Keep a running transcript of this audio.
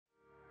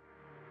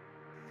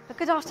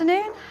Good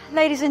afternoon,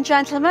 ladies and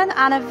gentlemen,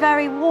 and a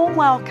very warm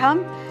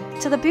welcome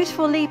to the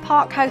beautiful Leigh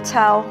Park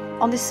Hotel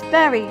on this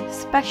very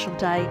special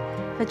day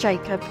for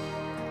Jacob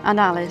and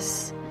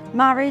Alice.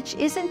 Marriage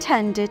is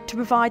intended to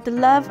provide the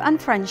love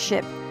and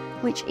friendship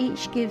which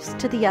each gives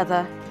to the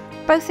other,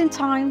 both in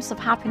times of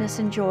happiness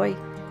and joy,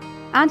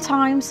 and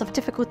times of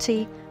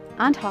difficulty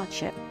and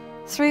hardship.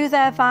 Through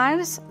their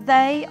vows,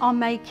 they are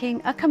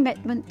making a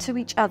commitment to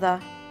each other,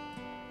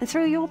 and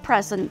through your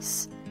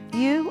presence,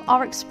 you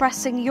are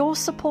expressing your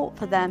support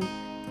for them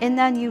in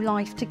their new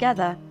life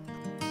together.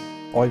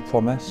 I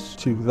promise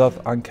to love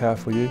and care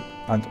for you,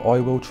 and I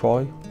will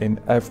try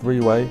in every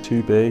way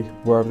to be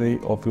worthy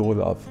of your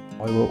love.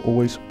 I will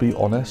always be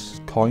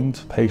honest,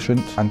 kind,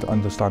 patient and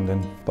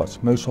understanding,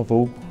 but most of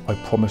all, I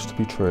promise to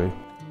be true.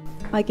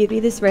 I give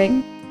you this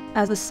ring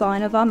as a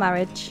sign of our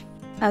marriage,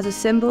 as a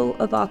symbol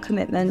of our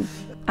commitment,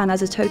 and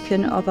as a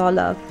token of our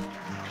love.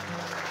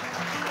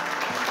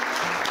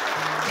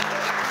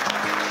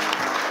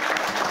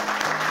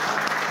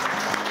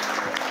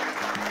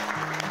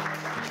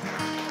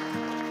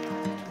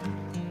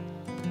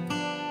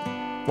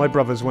 My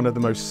brother's one of the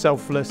most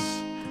selfless,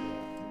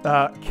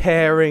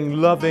 caring,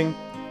 loving,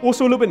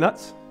 also a little bit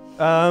nuts,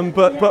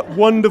 but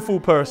wonderful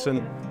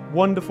person,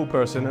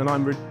 and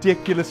I'm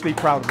ridiculously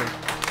proud of him.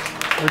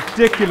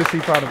 Ridiculously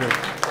proud of him.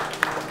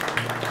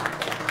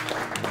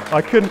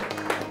 I couldn't,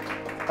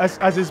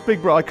 as his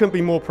big brother, I couldn't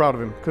be more proud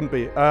of him, couldn't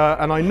be.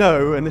 And I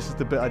know, and this is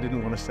the bit I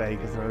didn't want to say,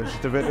 because I was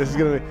just a bit, this is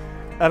going to be,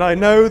 and I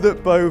know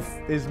that both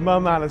his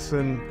mum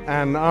Alison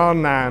and our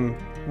Nan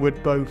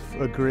would both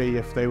agree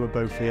if they were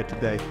both here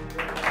today.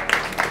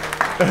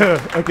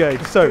 Okay,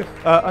 so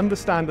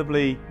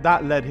understandably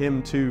that led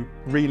him to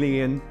reeling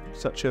in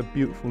such a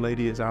beautiful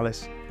lady as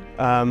Alice.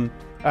 And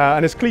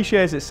as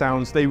cliche as it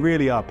sounds, they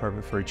really are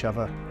perfect for each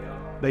other.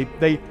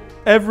 They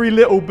every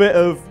little bit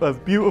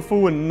of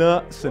beautiful and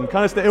nuts and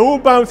kind of stuff, it all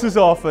bounces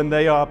off, and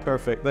they are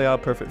perfect. They are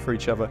perfect for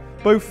each other.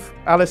 Both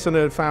Alice and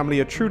her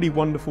family are truly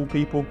wonderful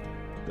people.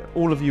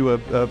 All of you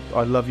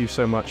I love you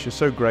so much. You're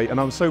so great, and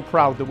I'm so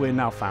proud that we're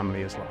now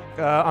family as well.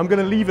 I'm going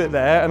to leave it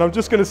there, and I'm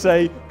just going to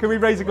say, can we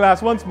raise a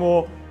glass once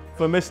more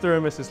for Mr.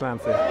 and Mrs.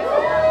 Lanfield?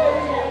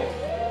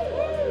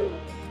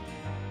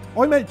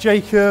 I met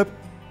Jacob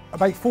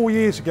about 4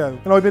 years ago,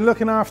 and I've been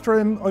looking after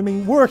him,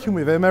 working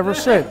with him ever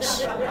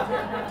since.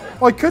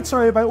 I could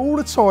say about all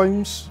the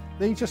times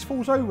that he just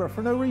falls over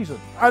for no reason.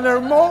 And there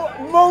are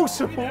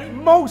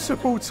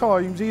multiple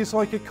times he is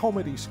like a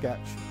comedy sketch.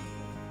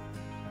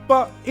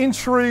 But in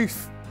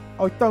truth,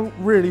 I don't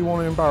really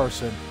want to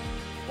embarrass him.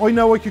 I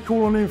know I could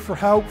call on him for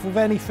help with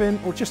anything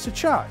or just to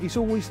chat. He's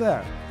always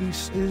there.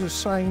 He's the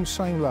same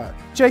lad.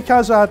 Jake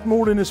has had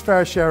more than his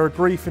fair share of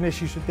grief and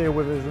issues to deal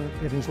with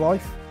in his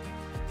life.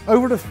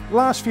 Over the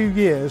last few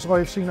years, I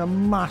have seen a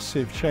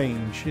massive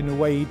change in the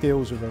way he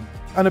deals with them.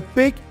 And a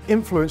big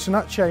influence in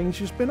that change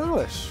has been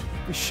Alice.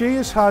 She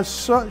has had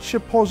such a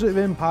positive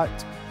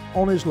impact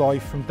on his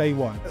life from day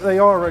one. They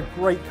are a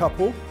great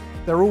couple.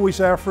 They're always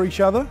there for each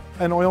other,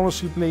 and I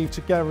honestly believe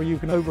together you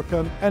can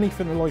overcome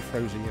anything that life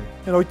throws at you.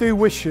 And I do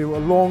wish you a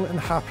long and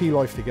happy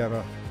life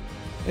together.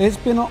 It's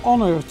been an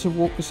honour to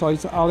walk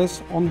beside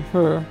Alice on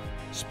her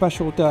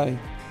special day.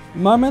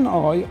 Mum and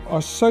I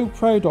are so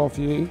proud of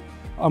you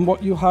and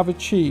what you have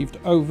achieved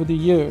over the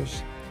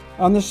years,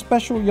 and the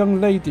special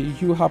young lady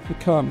you have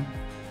become.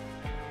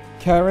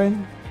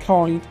 Caring,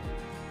 kind,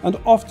 and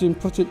often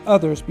putting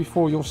others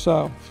before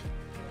yourself.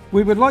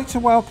 We would like to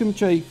welcome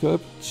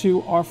Jacob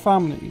to our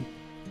family,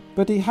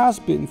 but he has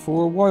been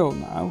for a while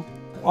now.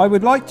 I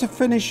would like to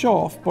finish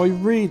off by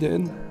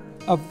reading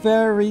a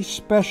very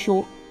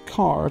special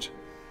card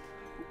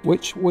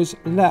which was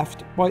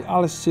left by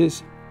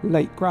Alice's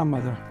late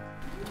grandmother.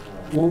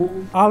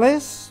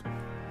 Alice,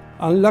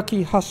 and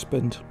lucky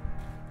husband,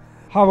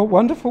 have a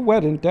wonderful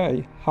wedding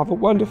day, have a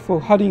wonderful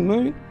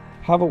honeymoon,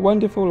 have a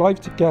wonderful life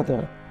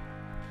together.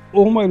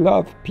 All my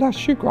love,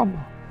 bless you, Grandma.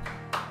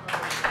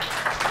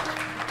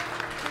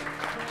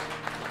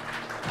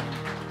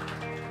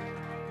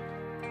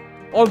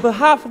 On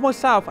behalf of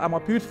myself and my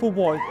beautiful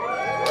wife,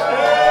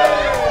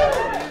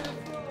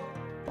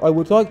 I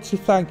would like to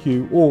thank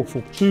you all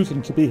for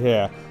choosing to be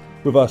here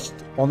with us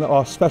on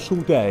our special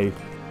day.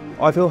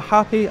 I feel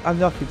happy and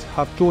lucky to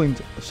have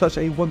joined such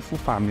a wonderful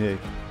family.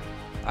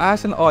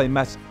 Alice and I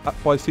met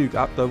by fluke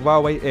at the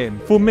Railway Inn.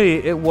 For me,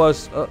 it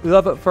was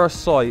love at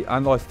first sight,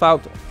 and I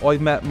felt I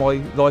met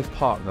my life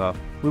partner.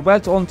 We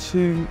went on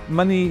to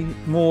many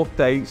more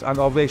dates, and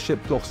our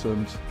relationship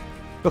blossomed.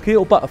 Lucky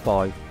little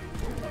butterfly.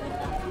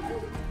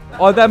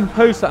 I then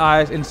proposed to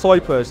Alice in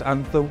Cyprus,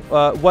 and the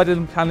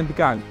wedding planning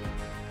began.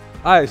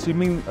 Alice, you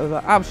mean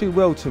the absolute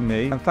world to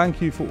me, and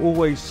thank you for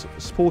always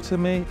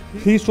supporting me.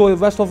 Please enjoy the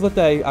rest of the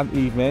day and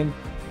evening.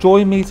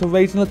 Join me to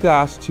raising a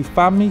glass to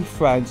family,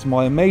 friends,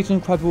 my amazing,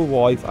 incredible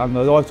wife, and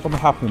a lifetime of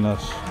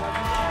happiness.